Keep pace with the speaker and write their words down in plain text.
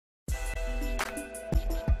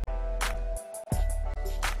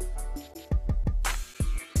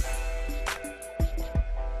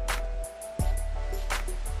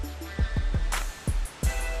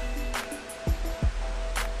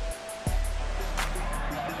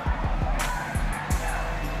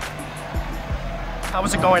How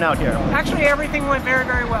was it going out here? Actually, everything went very,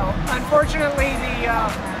 very well. Unfortunately, the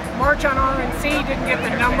march on RNC didn't get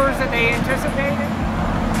the numbers that they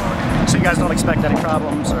anticipated. So you guys don't expect any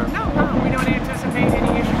problems? Or? No, we don't anticipate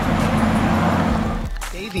any issues.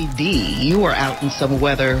 Davey D, you were out in some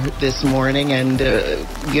weather this morning, and,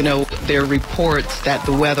 you know, there are reports that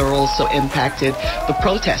the weather also impacted the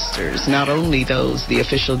protesters, not only the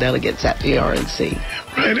official delegates at the RNC.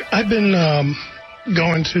 Right. I've been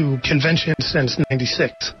going to conventions since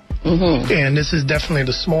 '96. Mm-hmm. And this is definitely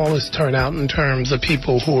the smallest turnout in terms of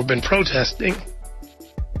people who have been protesting.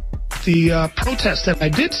 The protests that I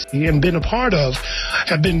did see and been a part of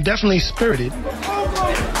have been definitely spirited.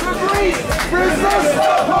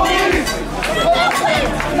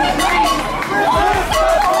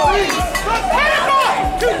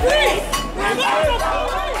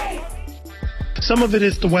 Some of it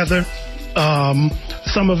is the weather.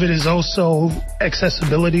 Some of it is also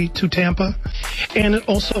accessibility to Tampa, and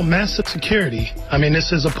also massive security. I mean,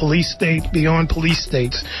 this is a police state beyond police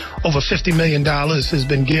states. Over $50 million has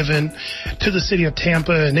been given to the city of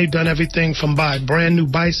Tampa, and they've done everything from buy brand new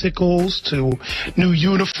bicycles to new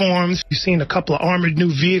uniforms. You've seen a couple of armored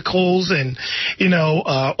new vehicles and, you know,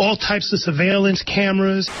 all types of surveillance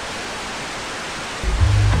cameras.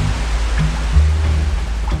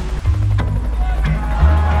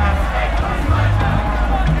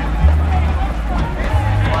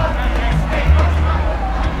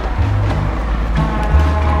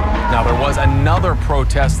 Another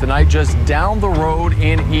protest tonight just down the road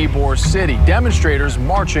in Ybor City. Demonstrators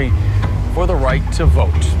marching for the right to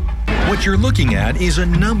vote. What you're looking at is a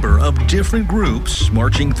number of different groups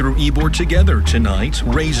marching through Ybor together tonight,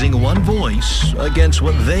 raising one voice against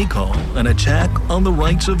what they call an attack on the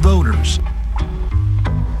rights of voters.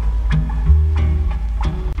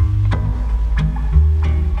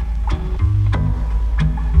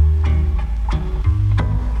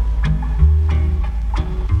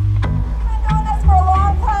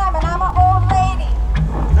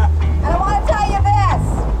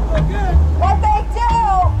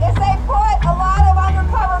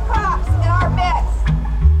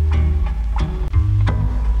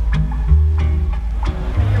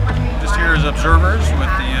 Observers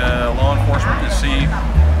with the law enforcement to see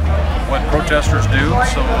what protesters do,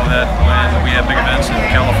 so that when we have big events in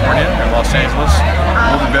California and Los Angeles,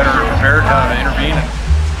 we'll be better prepared how to intervene.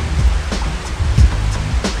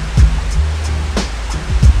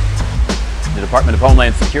 The Department of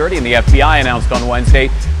Homeland Security and the FBI announced on Wednesday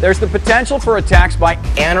there's the potential for attacks by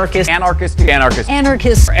anarchists,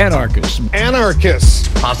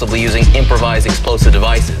 possibly using improvised explosive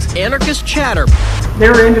devices. Anarchist chatter.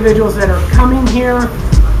 There are individuals that are coming here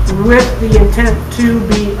with the intent to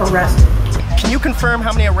be arrested. Can you confirm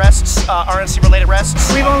how many arrests, RNC-related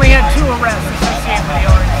arrests? We've only had 2 arrests associated with the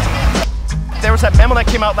RNC. There was that memo that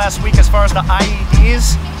came out last week as far as the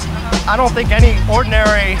IEDs. I don't think any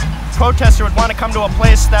ordinary protester would want to come to a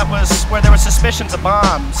place that was where there were suspicions of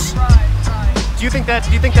bombs. Right. Do you think that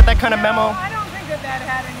that kind of memo? I don't think that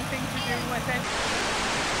had anything to do with it.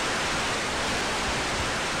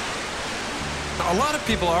 A lot of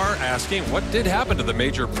people are asking what did happen to the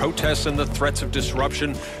major protests and the threats of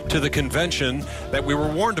disruption to the convention that we were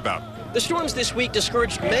warned about. The storms this week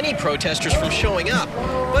discouraged many protesters from showing up.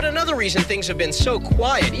 But another reason things have been so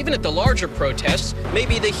quiet, even at the larger protests, may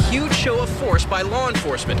be the huge show of force by law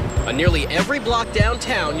enforcement. On nearly every block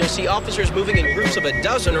downtown, you'll see officers moving in groups of a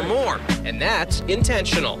dozen or more. And that's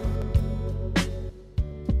intentional.